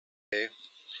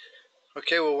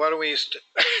Okay, well, why don't we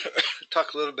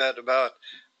talk a little bit about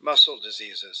muscle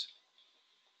diseases?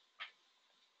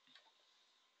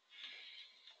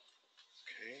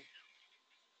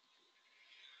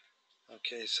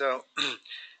 Okay, so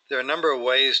there are a number of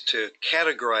ways to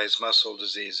categorize muscle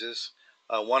diseases.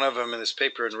 One of them in this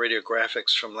paper in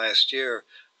Radiographics from last year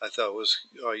I thought was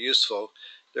useful.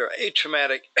 There are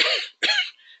atraumatic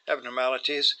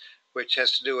abnormalities, which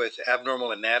has to do with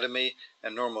abnormal anatomy,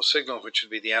 and normal signal, which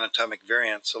would be the anatomic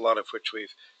variants, a lot of which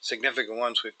significant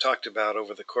ones we've talked about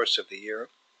over the course of the year.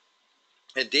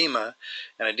 Edema,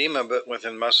 and edema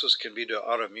within muscles can be due to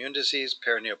autoimmune disease,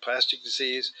 paraneoplastic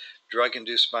disease,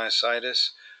 drug-induced myositis,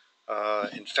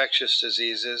 infectious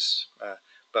diseases,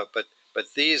 but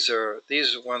these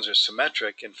ones are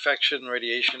symmetric. Infection,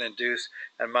 radiation-induced,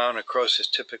 and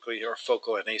myonecrosis typically are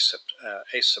focal and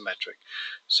asymmetric.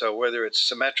 So whether it's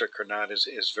symmetric or not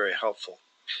is very helpful.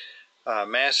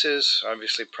 Masses,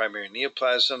 obviously primary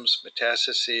neoplasms,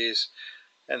 metastases,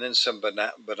 and then some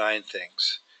benign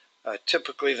things.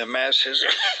 Typically, the masses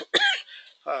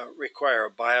require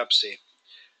a biopsy.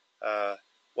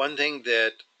 One thing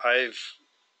that I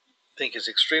think is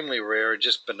extremely rare are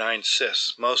just benign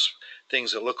cysts. Most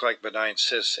things that look like benign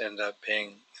cysts end up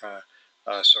being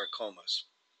sarcomas,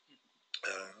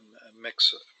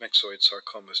 myxoid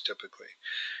sarcomas typically.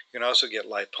 You can also get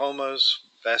lipomas,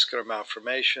 vascular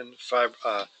malformation,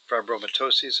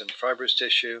 fibromatoses and fibrous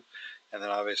tissue, and then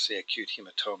obviously acute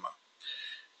hematoma.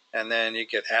 And then you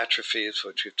get atrophies,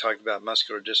 which we've talked about,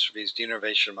 muscular dystrophies,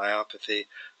 denervation myopathy,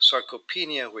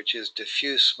 sarcopenia, which is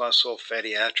diffuse muscle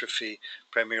fatty atrophy,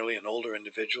 primarily in older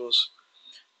individuals.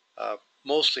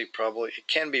 Mostly probably, it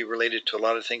can be related to a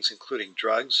lot of things, including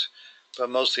drugs, but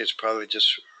mostly it's probably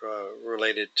just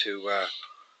related to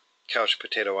couch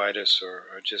potatoitis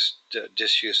or just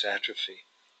disuse atrophy.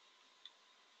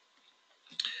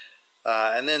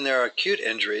 And then there are acute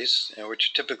injuries,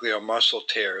 which typically are muscle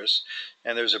tears.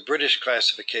 And there's a British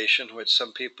classification, which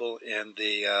some people in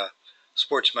the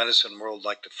sports medicine world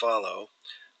like to follow.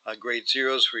 Grade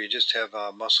 0s, where you just have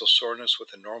muscle soreness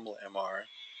with a normal MR.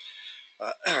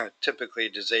 Typically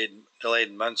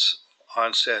delayed months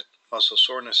onset muscle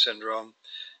soreness syndrome.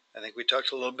 I think we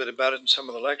talked a little bit about it in some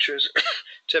of the lectures.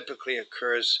 Typically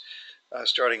occurs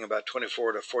starting about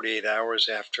 24 to 48 hours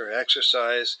after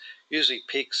exercise, usually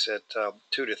peaks at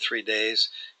 2 to 3 days,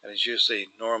 and is usually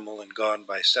normal and gone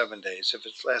by 7 days. If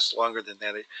it lasts longer than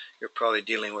that, you're probably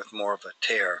dealing with more of a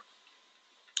tear.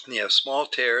 And you have small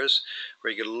tears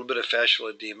where you get a little bit of fascial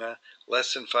edema,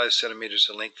 less than 5 centimeters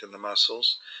in length in the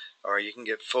muscles, or you can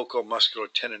get focal muscular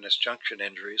tendinous junction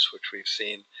injuries, which we've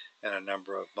seen in a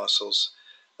number of muscles.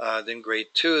 Then grade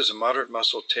 2 is a moderate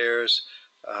muscle tears,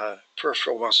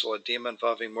 peripheral muscle edema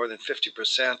involving more than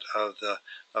 50% of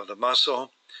the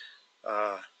muscle,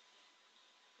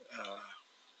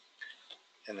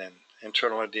 and then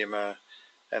internal edema.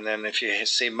 And then if you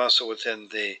see muscle within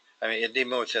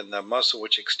edema within the muscle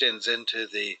which extends into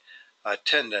the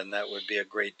tendon, that would be a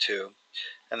grade 2.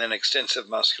 And then extensive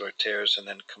muscular tears, and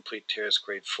then complete tears,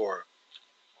 grade 4.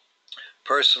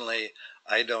 Personally,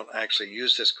 I don't actually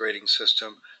use this grading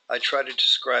system. I try to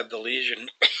describe the lesion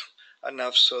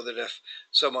enough so that if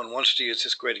someone wants to use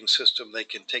this grading system, they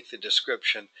can take the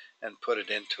description and put it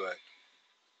into it.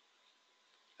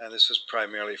 And this is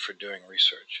primarily for doing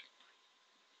research.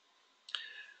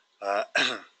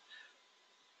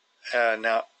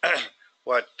 Now,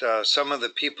 what some of the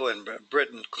people in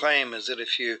Britain claim is that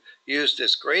if you use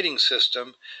this grading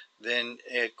system, then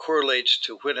it correlates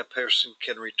to when a person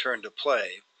can return to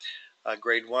play.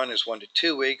 Grade 1 is 1 to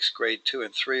 2 weeks. Grade 2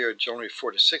 and 3 are generally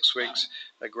 4 to 6 weeks.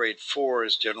 Grade 4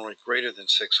 is generally greater than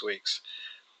 6 weeks.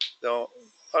 Though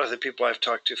a lot of the people I've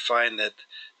talked to find that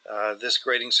this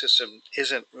grading system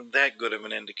isn't that good of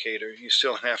an indicator. You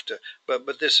still have to,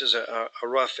 but this is a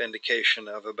rough indication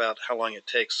of about how long it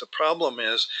takes. The problem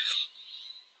is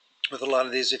with a lot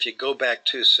of these, if you go back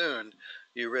too soon,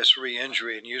 you risk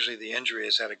re-injury, and usually the injury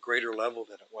is at a greater level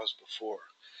than it was before.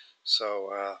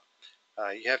 So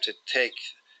you have to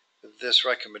take this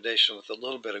recommendation with a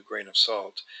little bit of grain of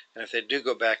salt. And if they do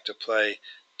go back to play,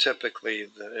 typically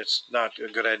it's not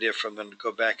a good idea for them to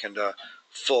go back into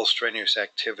full strenuous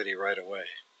activity right away.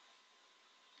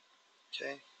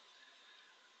 Okay.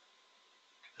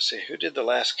 Let's see, who did the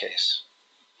last case?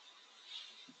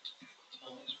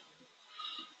 Thomas.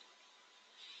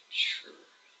 Sure.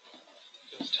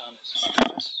 It was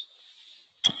Thomas.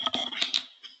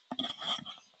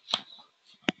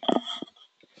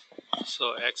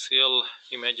 So axial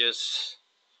images.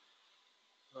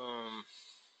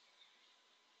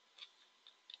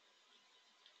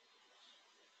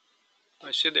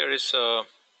 I see there is a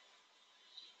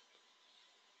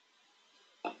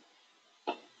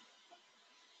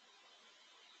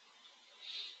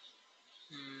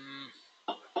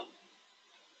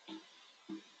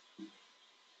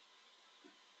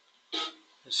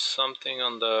something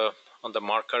on the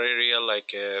marker area,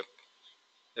 like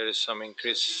there is some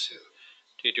increase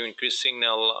due to increased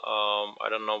signal. I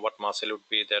don't know what muscle would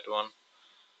be that one.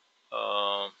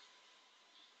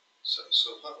 So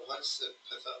what's the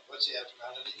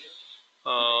abnormality here?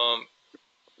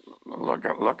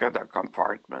 Look at the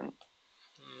compartment.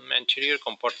 Anterior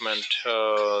compartment.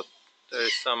 There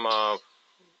is some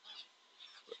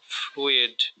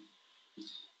fluid.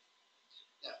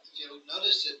 Now, if you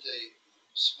notice that the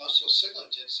muscle signal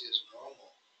intensity is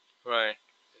normal, Right.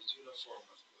 it's uniform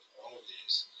with all of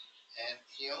these, and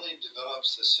he only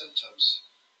develops the symptoms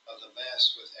of the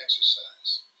mass with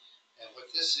exercise. And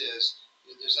what this is,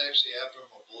 there's actually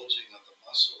abnormal bulging of the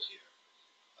muscle here,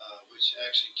 which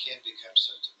actually can become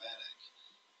symptomatic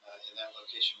in that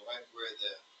location, right where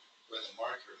the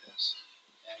marker is.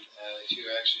 And if you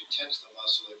actually tense the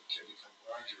muscle, it can become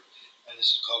larger, and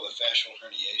this is called a fascial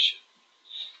herniation.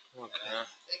 Okay. And I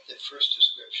think the first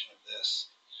description of this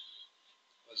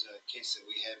was a case that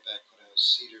we had back when I was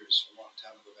Cedars a long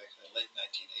time ago, back in the late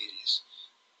 1980s,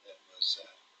 that was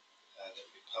that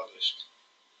we published.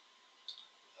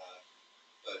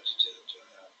 But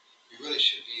you really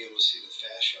should be able to see the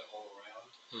fascia all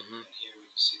around, and here we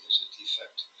can see there's a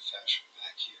defect in the fascia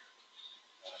back here.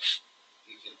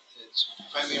 It's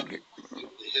primarily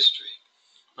the history.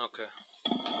 Okay.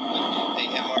 The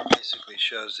MR basically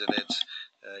shows that it's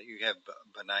you have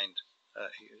benign.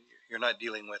 You're not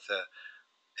dealing with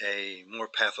a more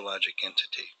pathologic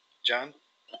entity. John?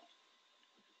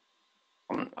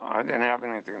 I didn't have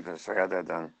anything to say other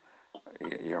than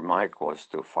your mic was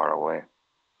too far away.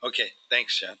 Okay,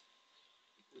 thanks, John.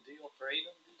 Would they operate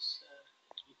on these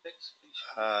defects?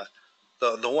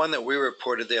 The one that we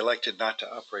reported, they elected not to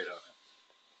operate on it.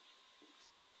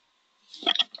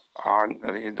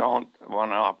 You don't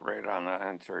want to operate on the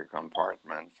anterior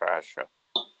compartment fascia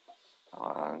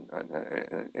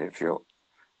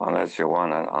unless you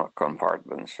want a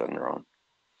compartment syndrome.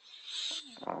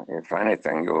 If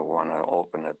anything, you want to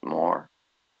open it more.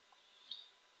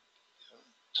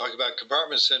 Talk about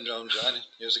compartment syndrome, John.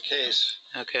 Here's a case.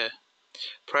 Okay.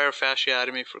 Prior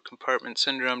fasciotomy for compartment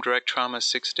syndrome, direct trauma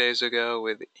 6 days ago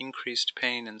with increased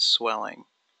pain and swelling.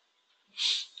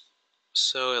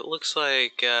 So it looks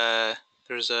like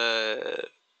there's a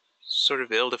sort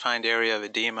of ill-defined area of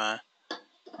edema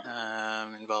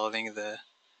involving the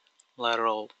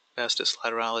lateral vastus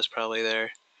lateralis probably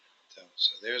there.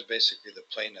 So there's basically the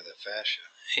plane of the fascia.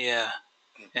 Yeah.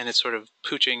 And it's sort of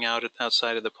pooching out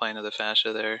outside of the plane of the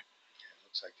fascia there. Yeah,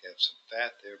 looks like they have some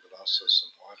fat there, but also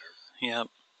some water. Yep.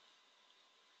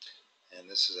 And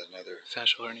this is another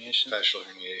fascial herniation. Fascial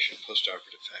herniation,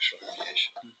 postoperative fascial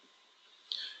herniation.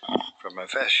 From a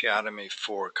fasciotomy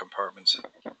for compartment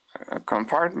syndrome.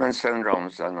 Compartment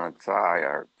syndromes in the thigh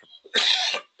are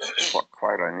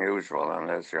quite unusual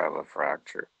unless you have a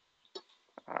fracture.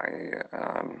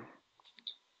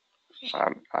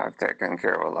 I've taken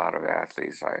care of a lot of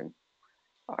athletes. I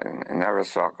never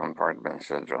saw compartment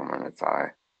syndrome in the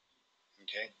thigh.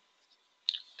 Okay.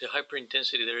 The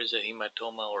hyperintensity, there is a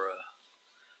hematoma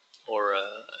or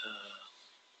a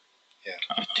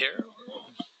tear.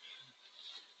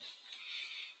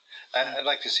 I'd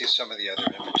like to see some of the other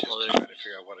images to try to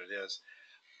figure out what it is.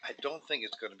 I don't think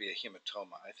it's going to be a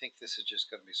hematoma. I think this is just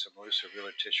going to be some loose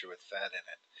irregular tissue with fat in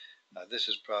it. This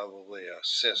is probably a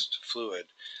cyst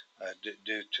fluid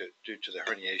due to the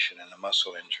herniation and the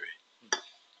muscle injury.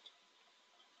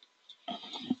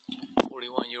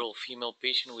 41-year-old female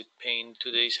patient with pain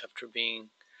 2 days after being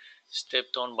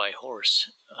stepped on by horse.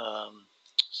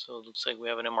 So it looks like we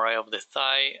have an MRI of the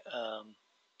thigh. I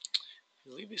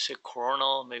believe it's a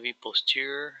coronal, maybe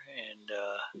posterior, and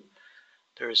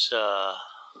there's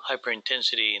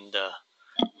hyperintensity in the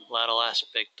lateral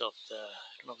aspect of the,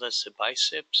 I don't know if that's the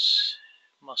biceps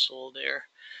muscle there,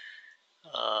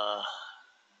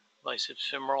 biceps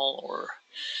femoral, or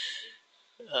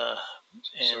So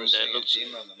we're seeing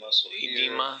edema on the muscle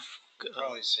edema. Here.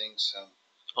 Probably seeing some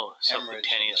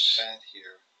subcutaneous in the fat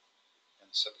here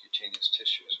and subcutaneous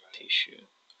tissues, right? Tissue.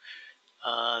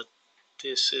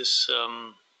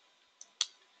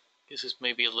 This is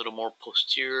maybe a little more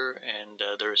posterior, and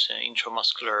there's an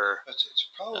intramuscular. It's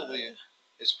probably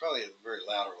very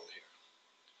lateral here.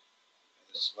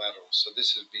 It's lateral. So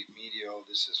this would be medial.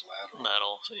 This is lateral.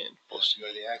 Lateral.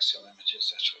 Posterior. The axial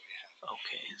images. That's what we have.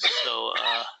 Okay. So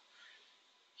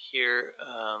here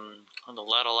on the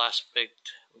lateral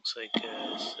aspect, looks like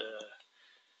it's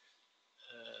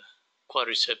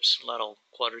quadriceps, lateral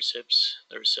quadriceps.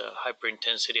 There's a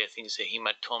hyperintensity. I think it's a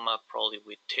hematoma, probably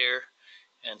with tear,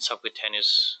 and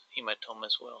subcutaneous hematoma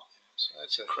as well. So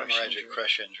that's a hemorrhagic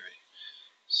crush injury.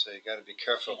 So you got to be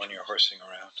careful when you're horsing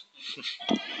around.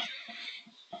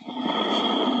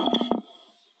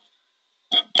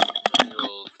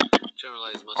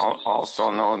 Generalized muscle Also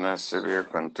known as severe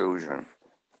contusion.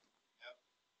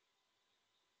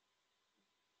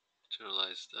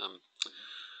 generalized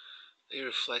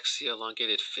areflexia,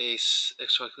 elongated face,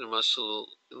 extraocular muscle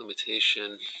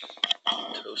limitation,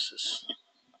 ptosis.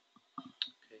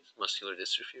 Okay, it's muscular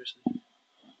dystrophy or something.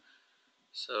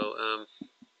 So a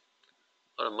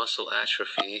lot of muscle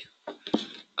atrophy.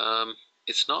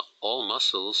 It's not all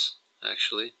muscles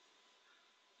actually.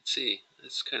 Let's see,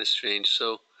 it's kind of strange.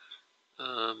 So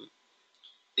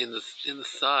in the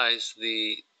thighs,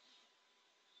 the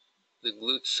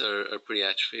glutes are pretty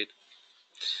atrophied.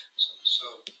 So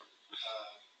the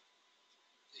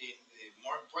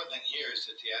more important thing here is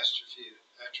that the atrophy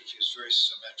is very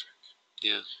symmetric.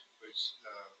 Yeah. Which,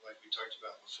 like we talked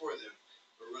about before, then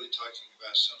we're really talking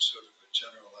about some sort of a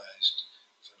generalized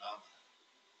phenomenon.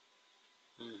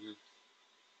 Mm-hmm.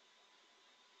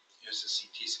 Here's the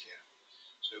CT scan.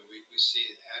 So we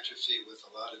see atrophy with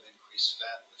a lot of increased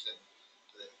fat within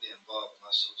the involved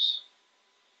muscles.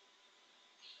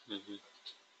 Mm-hmm.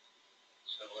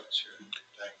 So what's your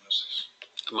diagnosis?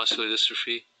 Muscular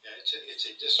dystrophy. Yeah, it's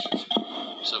a dystrophy.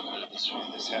 Some kind of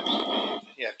dystrophy. This happens to be,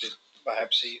 you have to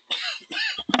biopsy,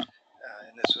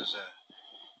 and this was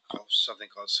something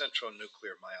called central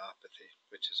nuclear myopathy,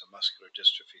 which is a muscular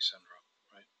dystrophy syndrome,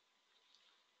 right?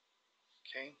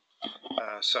 Okay.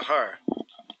 Sahar.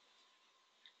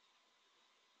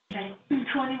 Okay.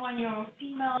 21-year-old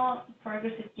female,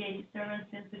 progressive gait disturbance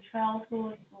since the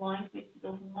childhood, lines with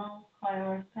those mouth,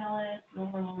 higher palate,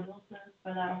 lower lordosis,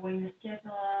 bilateral wing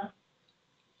scapula,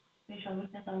 facial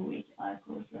weakness and weak eye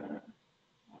closure.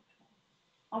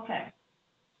 Okay.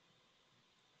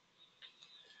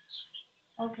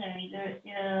 Okay, there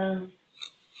is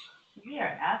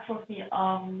severe atrophy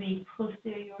of the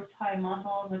posterior thigh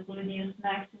muscle, the gluteus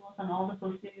maximus, and all the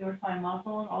posterior thigh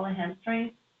muscles, all the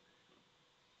hamstrings.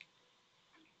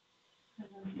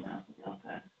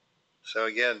 Okay. So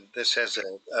again, this has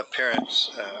an appearance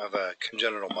of a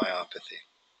congenital myopathy.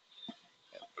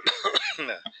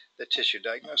 The tissue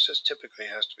diagnosis typically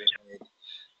has to be made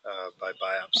by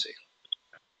biopsy.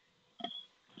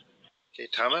 Okay,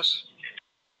 Thomas?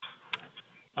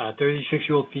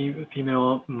 36-year-old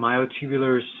female,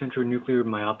 myotubular centronuclear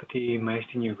myopathy,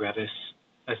 myasthenia gravis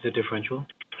as the differential.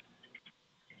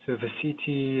 So the CT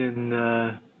and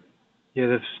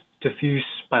the diffuse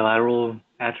bilateral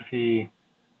atrophy,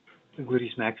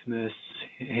 gluteus maximus,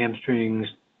 hamstrings,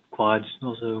 quads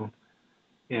also,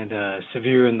 and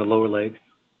severe in the lower leg.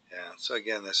 Yeah, so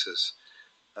again, this is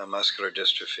muscular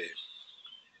dystrophy.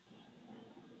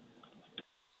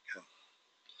 Okay.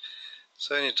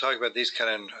 So when you talk about these kind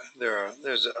of,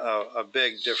 there's a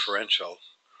big differential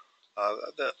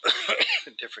the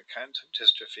different kinds of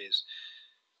dystrophies,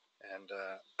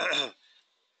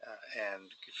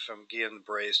 and from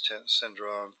Guillain-Barré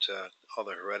syndrome to all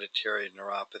the hereditary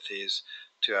neuropathies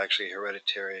to actually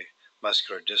hereditary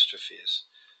muscular dystrophies.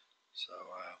 So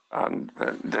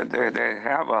they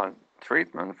have a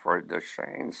treatment for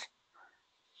Duchenne's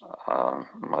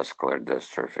muscular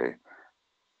dystrophy,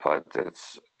 but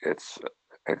it's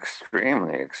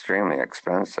extremely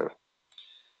expensive.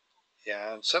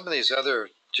 Yeah, and some of these other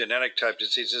genetic type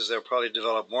diseases, they'll probably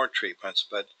develop more treatments,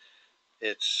 but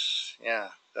it's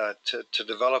to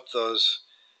develop those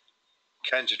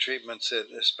kinds of treatments,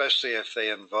 especially if they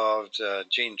involved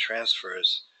gene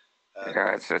transfers.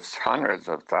 Yeah, it's hundreds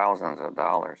of thousands of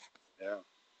dollars. Yeah.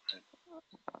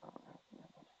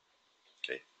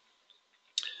 Okay.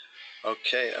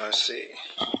 Okay, I see.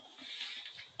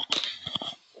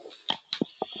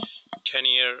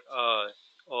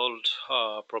 10-year-old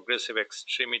progressive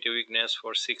extremity weakness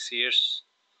for 6 years,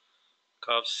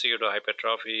 cuffs,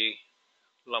 pseudohypertrophy,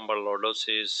 lumbar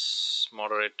lordosis,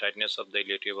 moderate tightness of the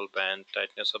iliotibial band,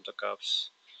 tightness of the cuffs,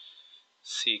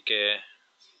 CK,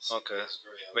 okay,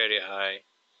 very high,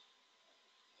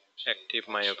 active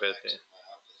myopathy.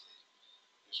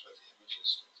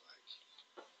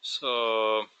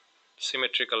 So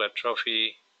symmetrical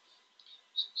atrophy.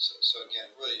 So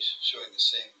again, really showing the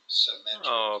same symmetric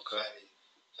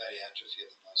fatty atrophy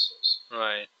of the muscles.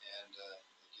 Right. And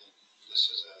again, this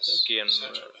is a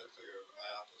central nuclear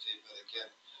myopathy, but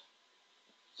again,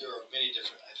 there are many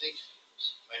different, I think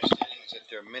my understanding is that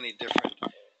there are many different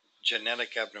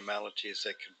genetic abnormalities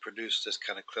that can produce this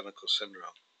kind of clinical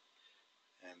syndrome.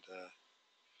 And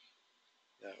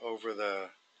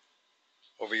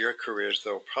over your careers,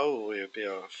 there will probably be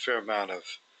a fair amount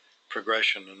of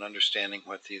progression and understanding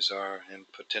what these are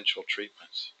and potential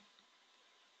treatments.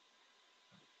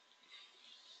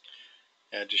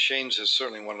 Duchenne's is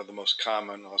certainly one of the most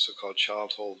common, also called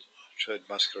childhood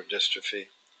muscular dystrophy,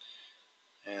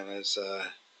 and is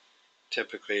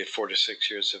typically 4 to 6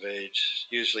 years of age,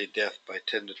 usually death by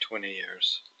 10 to 20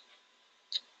 years,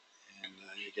 and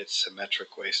you get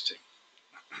symmetric wasting.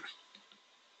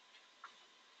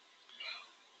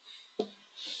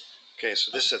 Okay,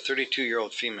 so this is a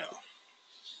 32-year-old female.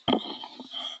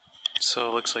 So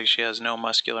it looks like she has no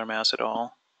muscular mass at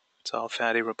all. It's all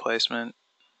fatty replacement.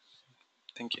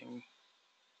 Thinking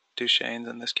Duchenne's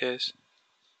in this case.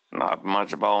 Not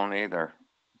much bone either.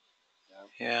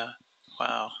 Yeah.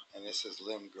 Wow. And this is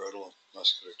limb-girdle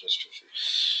muscular dystrophy.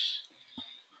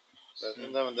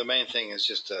 But the main thing is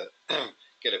just to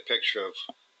get a picture of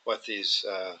what these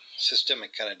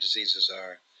systemic kind of diseases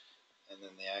are, and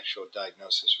then the actual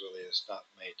diagnosis really is not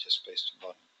made just based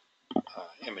upon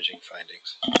imaging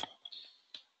findings.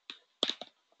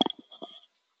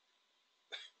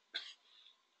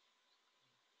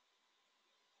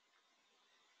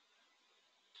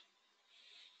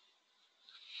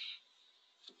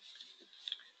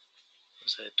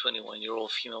 It's a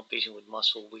 21-year-old female patient with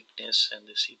muscle weakness, and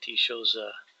the CT shows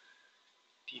a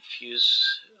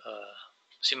diffuse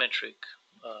symmetric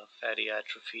fatty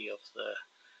atrophy of the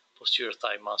posterior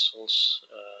thigh muscles.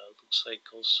 Looks like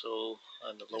also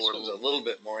on the lower. This one's a little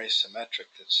bit more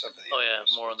asymmetric than some of the Oh yeah,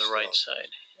 others, more on the right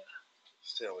side. Yeah.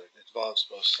 Still, it involves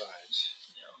both sides.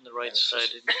 Yeah, on the right side.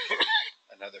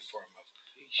 Another form of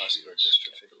muscular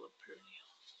dystrophy.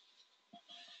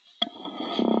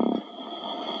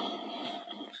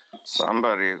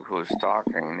 Somebody who's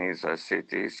talking needs a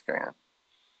CT scan.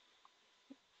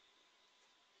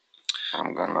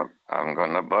 I'm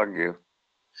gonna bug you.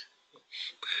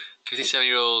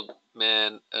 57-year-old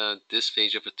man,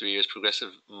 dysphagia for 3 years,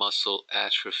 progressive muscle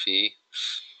atrophy,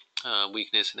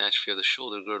 weakness and atrophy of the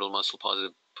shoulder girdle muscle,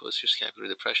 positive posterior scapular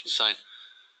depression sign.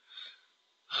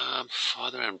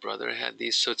 Father and brother had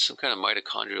these, so it's some kind of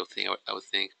mitochondrial thing, I would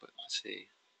think, but let's see.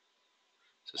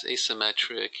 So it's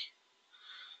asymmetric.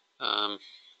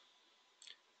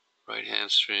 Right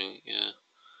hamstring, yeah.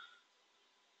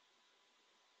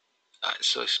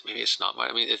 So maybe it's not my.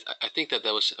 I mean, I think that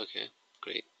was okay.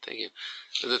 Great, thank you.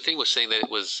 The thing was saying that it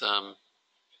was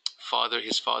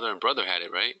his father and brother had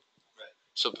it, right? Right.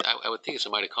 So I would think it's a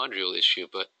mitochondrial issue,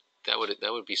 but that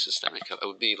would be systemic. It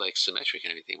would be like symmetric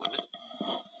and everything, wouldn't it?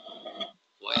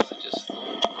 Why is it just? I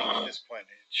think at this point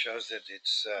it shows that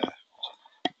it's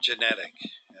genetic.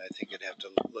 I think you'd have to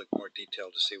look more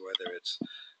detailed to see whether it's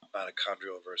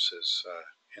mitochondrial versus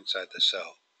inside the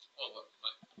cell. Oh, what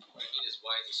I mean is,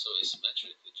 why is it so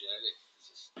asymmetric? The genetic.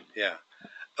 Yeah.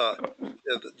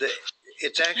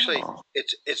 It's actually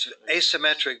it's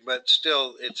asymmetric, but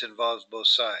still it involves both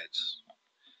sides,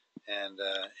 and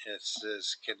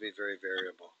this can be very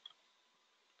variable.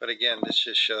 But again, this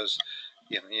just shows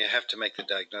you have to make the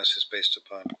diagnosis based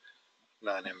upon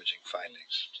non-imaging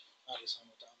findings.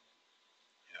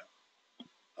 Yeah.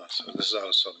 So this is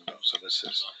autosomal dominant. So this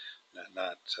is not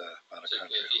mitochondrial. So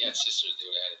if he had sisters, they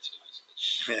would add it to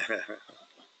it.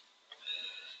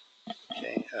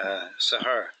 Okay,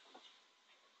 Sahar.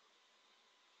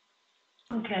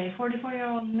 Okay,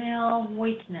 44-year-old male,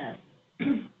 weakness.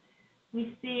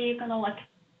 We see kind of like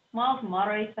mild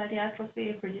moderate fatty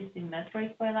atrophy produced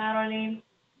symmetric bilaterally.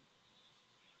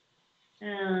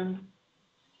 And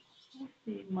we'll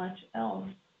see much else.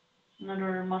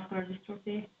 Another muscular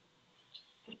dystrophy.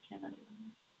 Yeah.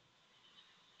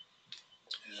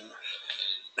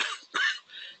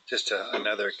 Just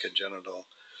another congenital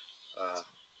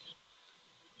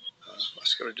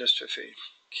muscular dystrophy.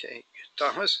 Okay,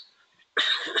 Thomas.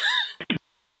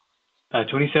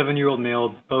 27-year-old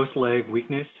male, both leg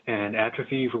weakness and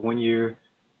atrophy for 1 year.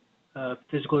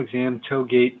 Physical exam, toe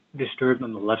gait disturbed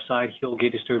on the left side, heel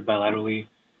gait disturbed bilaterally,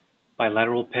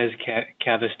 bilateral pes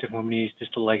cavus deformities,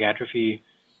 distal leg atrophy,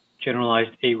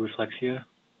 generalized areflexia.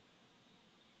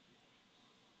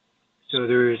 So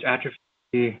there's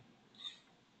atrophy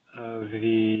of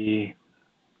the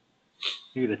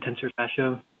tensor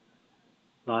fascia,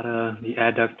 lata, the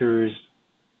adductors,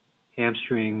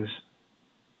 hamstrings,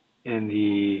 and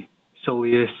the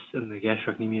soleus and the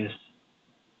gastrocnemius.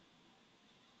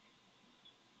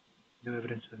 No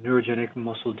evidence of neurogenic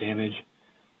muscle damage,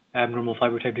 abnormal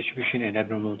fiber type distribution, and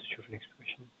abnormal dystrophin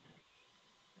expression.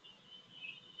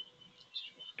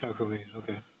 Sarcomere,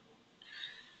 okay.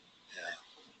 Yeah,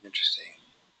 interesting.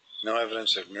 No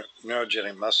evidence of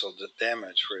neurogenic muscle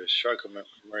damage, whereas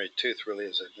Charcot-Marie tooth really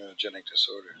is a neurogenic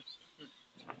disorder.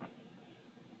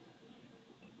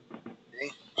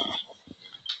 Okay.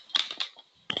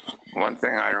 One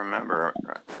thing I remember,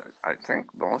 I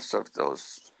think most of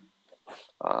those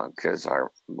kids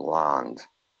are blonde.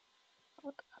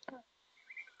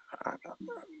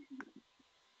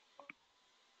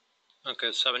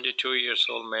 Okay, 72 years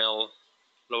old male,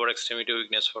 lower extremity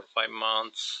weakness for 5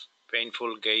 months,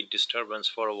 painful gait disturbance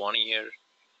for 1 year,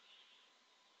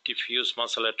 diffuse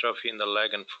muscle atrophy in the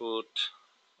leg and foot,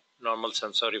 normal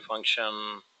sensory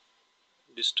function,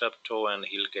 disturbed toe and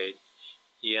heel gait,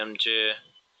 EMJ,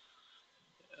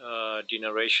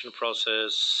 degeneration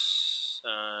process,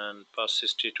 and past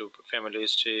history to family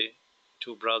history.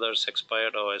 2 brothers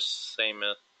expired or same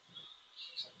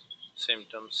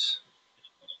symptoms.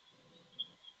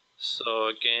 So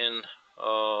again,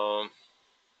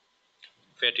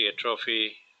 fatty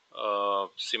atrophy,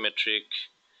 symmetric,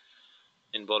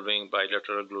 involving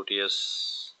bilateral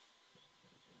gluteus.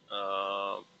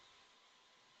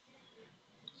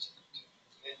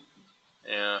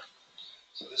 Yeah.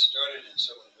 So this started in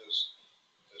someone who's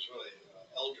really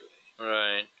elderly,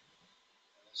 Right. and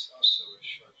it's also a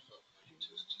short foot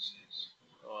tooth disease.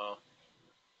 Wow.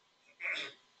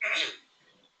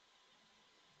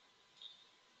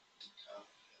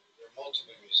 There are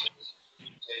multiple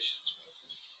mutations, but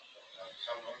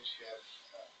common ones you have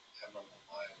abnormal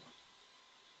myelin.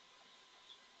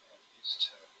 And these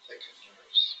thicken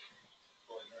nerves,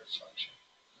 poor nerve function.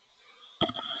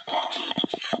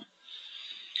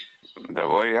 The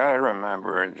way I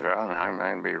remember it, John, I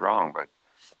might be wrong, but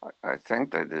I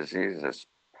think the disease is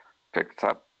picked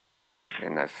up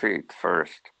in the feet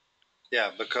first.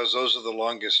 Yeah, because those are the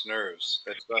longest nerves.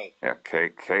 That's right. Yeah,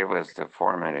 callus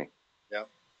deformity. Yeah,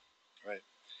 right.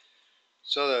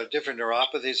 So there are different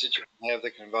neuropathies that you can have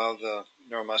that can involve the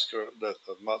neuromuscular, the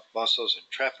muscles, and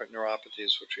traffic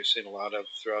neuropathies, which we've seen a lot of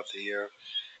throughout the year.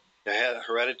 You had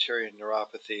hereditary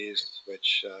neuropathies,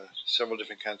 which several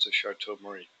different kinds of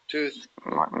Charcot-Marie tooth.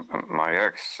 My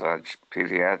ex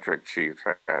pediatric chief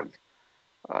had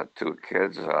 2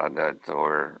 kids that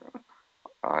were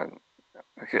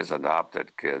his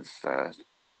adopted kids had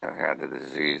the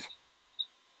disease.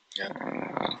 Yeah.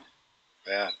 And,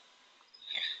 Bad.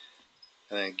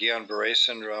 And then Guillain-Barré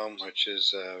syndrome, which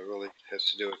is really has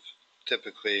to do with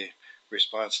typically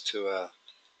response to a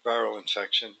viral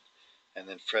infection, and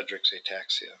then Friedreich's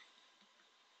ataxia,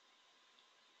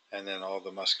 and then all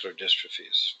the muscular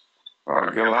dystrophies. well,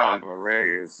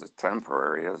 Guillain-Barré is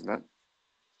temporary, isn't it?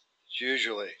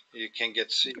 Usually, you can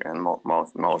get in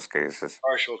most cases.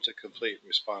 Partial to complete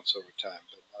response over time,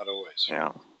 but not always.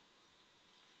 Yeah.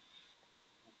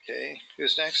 Okay,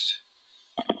 who's next?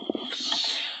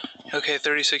 Okay,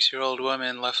 36-year-old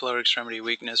woman, left lower extremity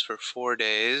weakness for 4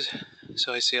 days.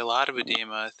 So I see a lot of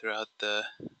edema throughout the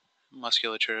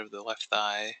musculature of the left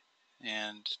thigh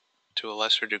and to a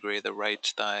lesser degree the right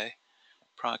thigh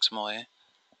proximally.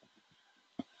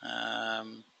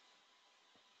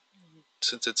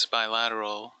 Since it's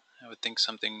bilateral, I would think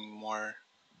something more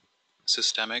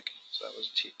systemic. So that was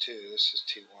T2, this is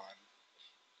T1.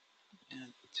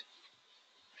 And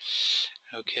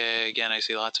okay, again, I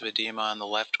see lots of edema on the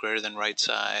left greater than right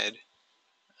side.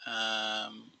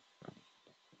 And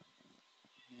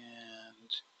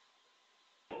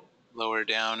lower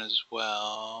down as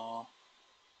well.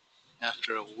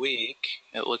 After a week,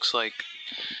 it looks a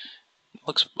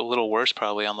little worse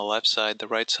probably on the left side. The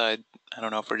right side, I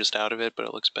don't know if we're just out of it, but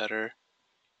it looks better.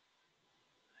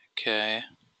 Okay.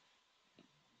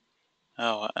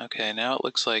 Oh, okay. Now it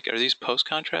looks like, are these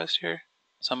post-contrast here?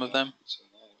 Some of them? So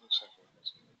now it looks like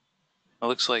it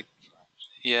looks like,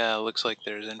 yeah, it looks like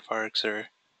there's infarcts or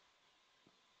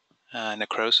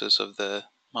necrosis of the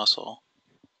muscle.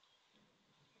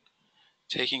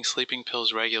 Taking sleeping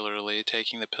pills regularly,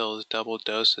 taking the pills double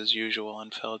dose as usual,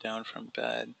 and fell down from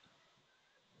bed.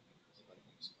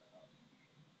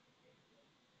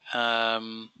 Her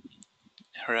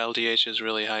LDH is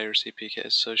really high, her CPK,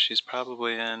 so she's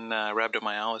probably in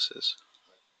rhabdomyolysis.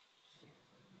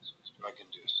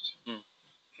 drug-induced. And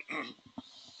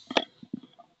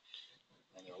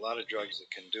there are a lot of drugs that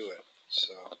can do it.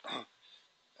 So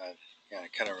I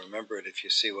kind of remember it if you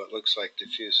see what looks like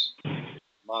diffuse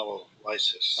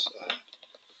myelinolysis.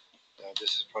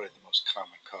 This is probably the most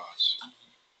common cause.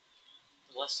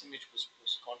 The last image was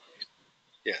contrast.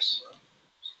 Yes,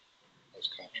 that's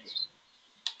contrast.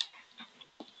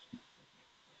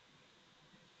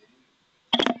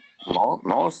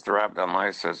 Most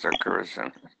rhabdomyolysis occurs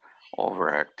in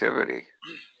overactivity.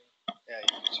 Yeah, you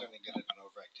can certainly get it in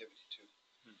overactivity too.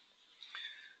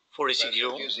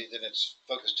 46-year-old. Usually then it's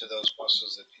focused to those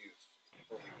muscles that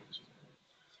you've overused.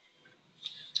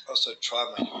 Also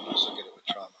trauma, you can also get it with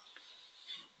trauma.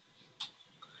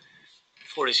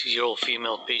 46-year-old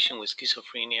female patient with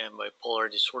schizophrenia and bipolar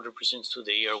disorder presents to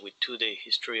the ER with 2-day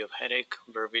history of headache,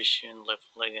 blurred vision, left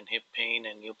leg and hip pain,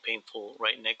 and new painful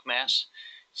right neck mass.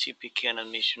 CPK and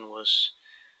admission was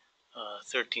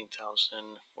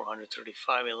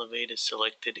 13,435 elevated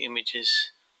selected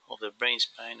images of the brain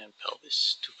spine and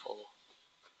pelvis to follow.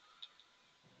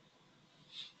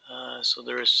 So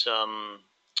there's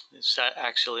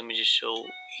axial images show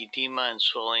edema and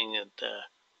swelling at the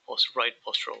right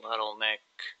posterolateral neck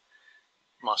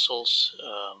muscles.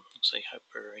 Looks like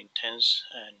hyper intense,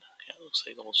 and it looks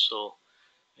like also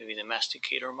maybe the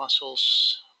masticator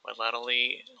muscles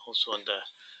bilaterally, also in the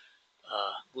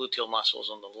gluteal muscles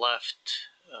on the left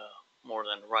more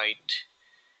than right.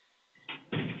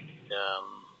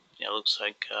 Yeah, it looks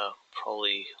like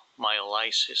probably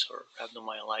myolysis or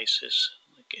rhabdomyolysis,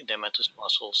 like edematous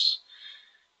muscles.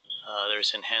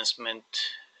 There's enhancement,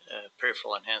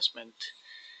 peripheral enhancement,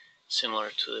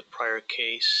 similar to the prior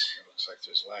case. It looks like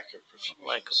there's lack of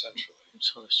perfusion centrally.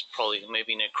 So there's probably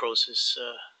maybe necrosis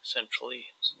centrally.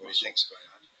 So what do you think's going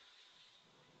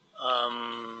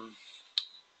on?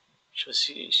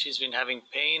 She's been having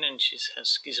pain and she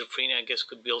has schizophrenia. I guess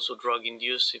could be also drug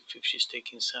induced if she's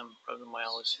taking some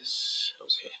rhabdomyolysis.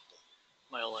 Okay,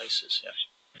 myolysis, yeah.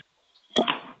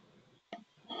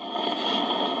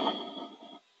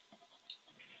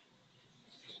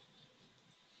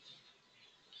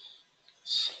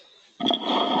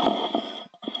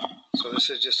 So this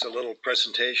is just a little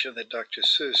presentation that Dr.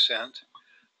 Seuss sent.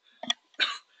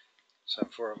 Some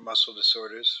for muscle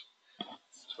disorders.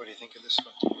 So what do you think of this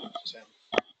one, Sam?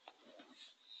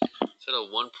 Is that a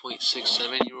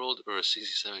 1.67-year-old or a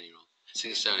 67-year-old?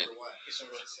 67.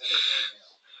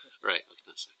 Right.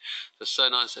 Okay, the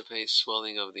sudden onset pain,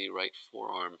 swelling of the right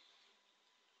forearm.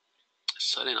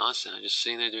 Sudden onset. I'm just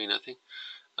sitting there doing nothing.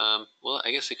 Well, I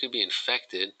guess it could be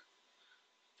infected.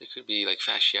 There could be like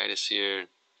fasciitis here,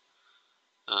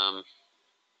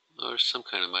 or some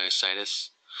kind of myositis.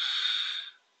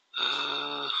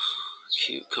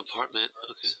 Acute compartment.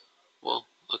 Okay. Well,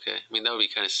 okay. I mean, that would be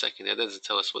kind of secondary. That doesn't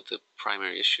tell us what the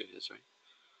primary issue is, right?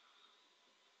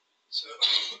 So,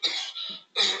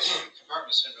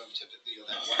 compartment syndrome typically you'll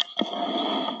have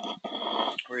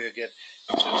where you get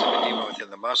extensive edema within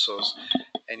the muscles,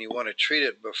 and you want to treat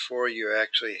it before you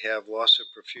actually have loss of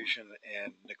perfusion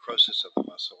and necrosis of the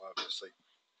muscle, obviously.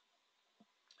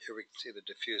 Here we can see the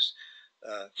diffuse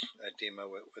edema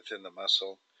within the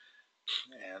muscle.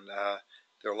 And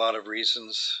there are a lot of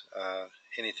reasons.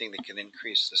 Anything that can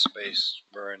increase the space,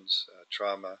 burns,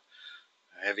 trauma,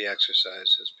 heavy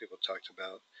exercise, as people talked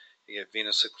about. You get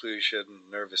venous occlusion,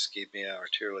 nerve ischemia,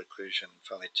 arterial occlusion, and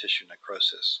finally tissue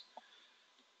necrosis.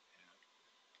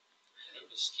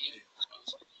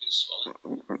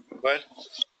 What?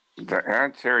 The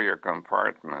anterior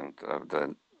compartment of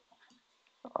the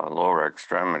lower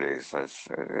extremities is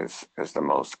the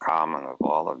most common of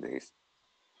all of these.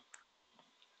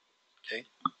 Okay.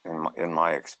 In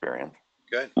my experience.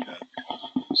 Good.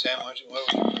 Sam, I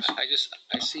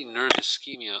see nerve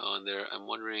ischemia on there. I'm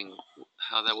wondering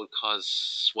how that would cause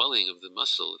swelling of the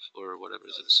muscle or whatever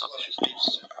is it. Soft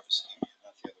tissue.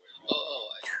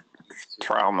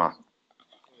 Trauma.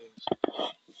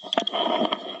 What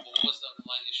was the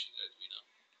underlying issue there? Do we know?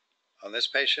 On this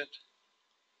patient?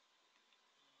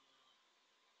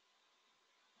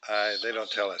 They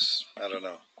don't tell us. I don't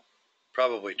know.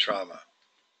 Probably trauma.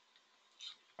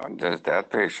 Does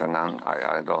that patient on?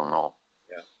 I don't know.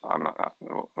 Yeah.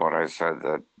 What I said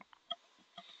that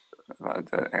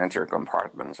the anterior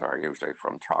compartments are usually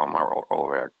from trauma or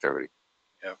overactivity.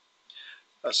 Yeah.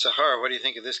 Sahar, what do you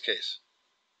think of this case?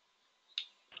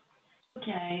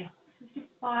 Okay,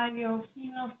 55-year-old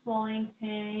female, swelling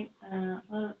pain,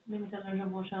 limited range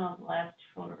of motion of left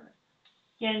shoulder.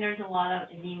 Again, there's a lot of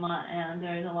edema and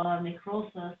there's a lot of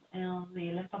necrosis in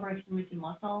the left upper extremity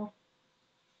muscles.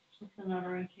 It's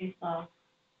another case of,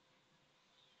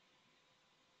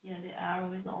 the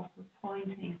arrow is also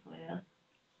pointing to it.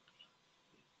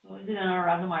 So is it an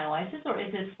rhabdomyolysis or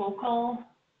is it focal?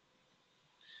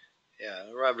 Yeah,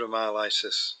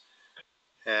 rhabdomyolysis.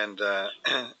 And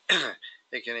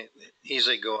it can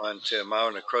easily go on to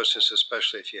myonecrosis,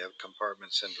 especially if you have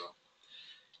compartment syndrome.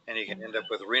 And you can end up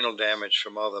with renal damage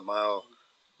from all the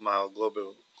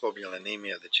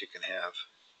myoglobulinemia that you can have.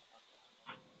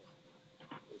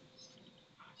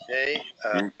 Okay.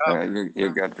 You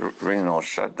get renal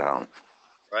shutdown.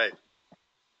 Right.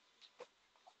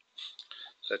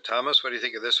 So, Thomas, what do you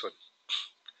think of this one?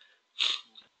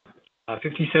 A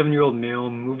 57-year-old male,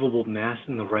 movable mass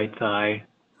in the right thigh.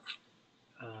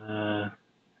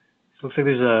 Looks like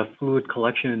there's a fluid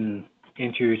collection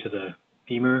anterior to the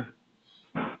femur.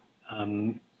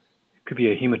 Could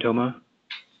be a hematoma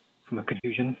from a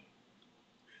contusion.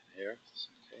 Here,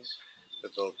 okay.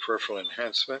 With a little peripheral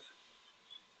enhancement.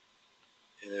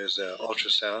 And there's an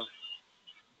ultrasound.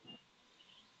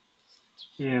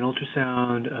 Yeah, an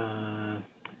ultrasound,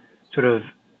 sort of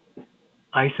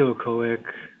isoechoic,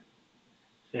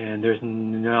 and there's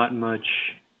not much,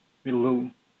 minimal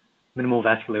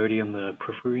vascularity on the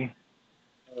periphery.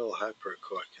 A little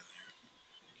hyperechoic in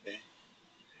there. Okay.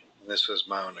 And this was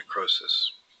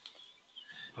myonecrosis.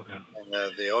 Okay. And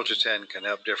the ultrasound can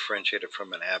help differentiate it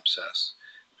from an abscess.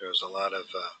 There was a lot of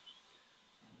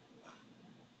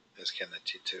this kind of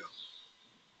T2.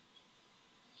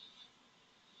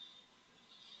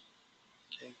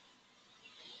 Okay.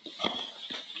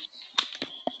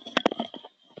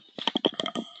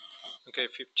 Okay,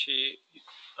 50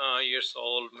 years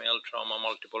old, male, trauma,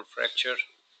 multiple fracture.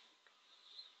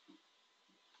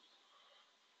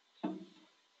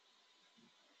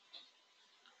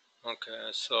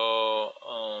 Okay, so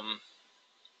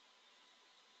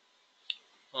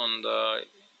on the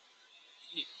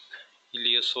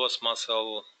iliopsoas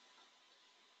muscle,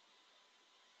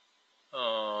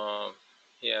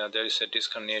 yeah, there is a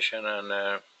disc herniation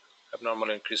and abnormal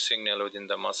increased signal within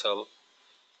the muscle,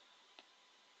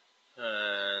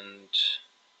 and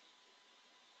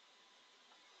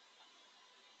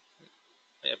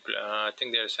I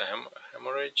think there is a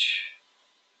hemorrhage.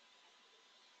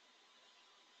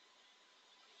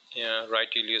 Yeah, right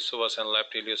iliopsoas and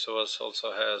left iliopsoas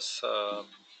also has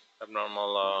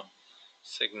abnormal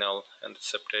signal and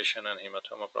septation and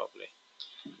hematoma probably.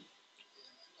 I'm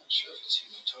not sure if it's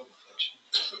hematoma function.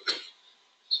 Certainly,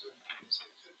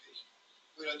 it could be.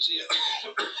 We don't see a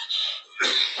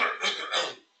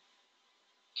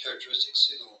characteristic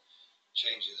signal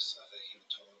changes of a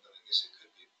hematoma, but I guess it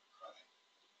could be chronic.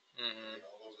 Mm-hmm.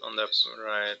 On the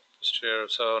right posterior,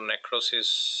 so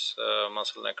necrosis,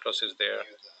 muscle necrosis there.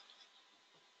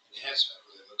 The enhancement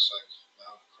really looks like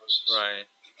myonecrosis. Right.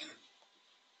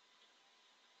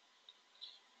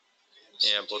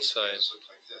 Yeah, both sides. Look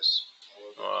like this.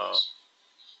 Wow.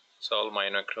 It's all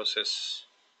myonecrosis.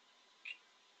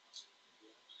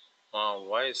 Wow,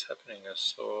 why is happening?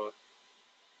 So,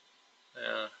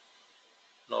 yeah,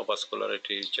 no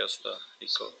vascularity, just the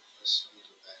echo. Let's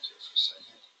go back to it for a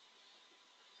second.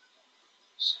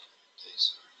 Dates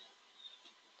are.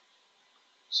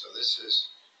 So this is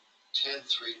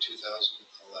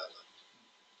 10/3/2011.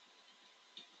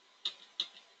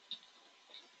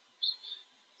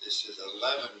 This is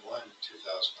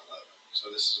 11/1/2011. So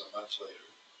this is a month later.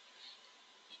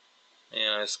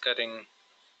 Yeah, it's getting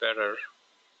better,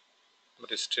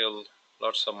 but it's still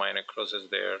lots of myonecrosis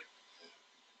there.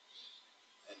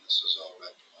 And this was all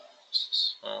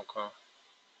rhabdomyolysis. Okay.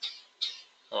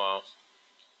 Wow.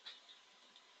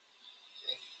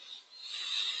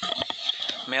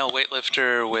 Male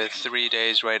weightlifter with 3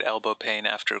 days right elbow pain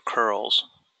after curls.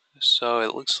 So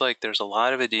it looks like there's a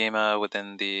lot of edema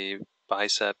within the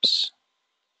biceps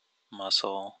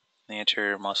muscle, the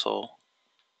anterior muscle.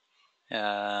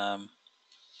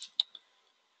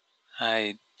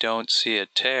 I don't see a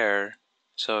tear.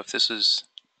 So if this is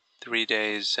 3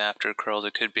 days after curls,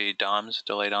 it could be DOMS,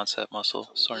 delayed onset muscle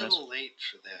soreness. It's a little late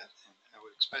for that. I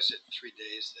would expect it in 3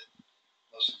 days that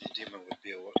most of the edema would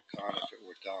be gone if it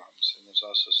were DOMS. And there's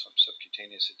also some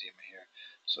subcutaneous edema here.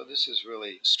 So this is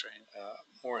really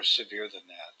more severe than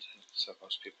that. So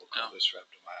most people call this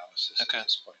rhabdomyolysis at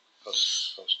this point,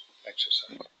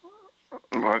 post-exercise.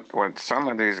 What some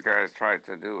of these guys try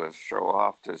to do is show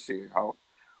off to see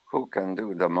who can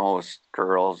do the most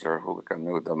curls or who can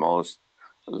do the most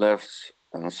lifts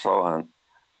and so on.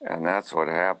 And that's what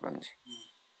happens.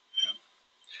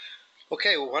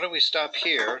 Okay, well, why don't we stop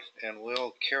here and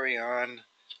we'll carry on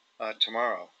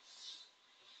tomorrow.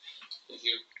 Thank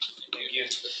you. Thank you.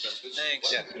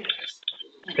 Thanks. Yeah.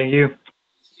 Thank you.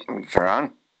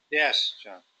 John? Yes,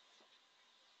 John.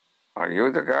 Are you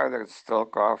the guy that's still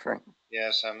coughing?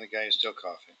 Yes, I'm the guy who's still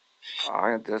coughing.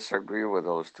 I disagree with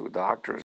those two doctors.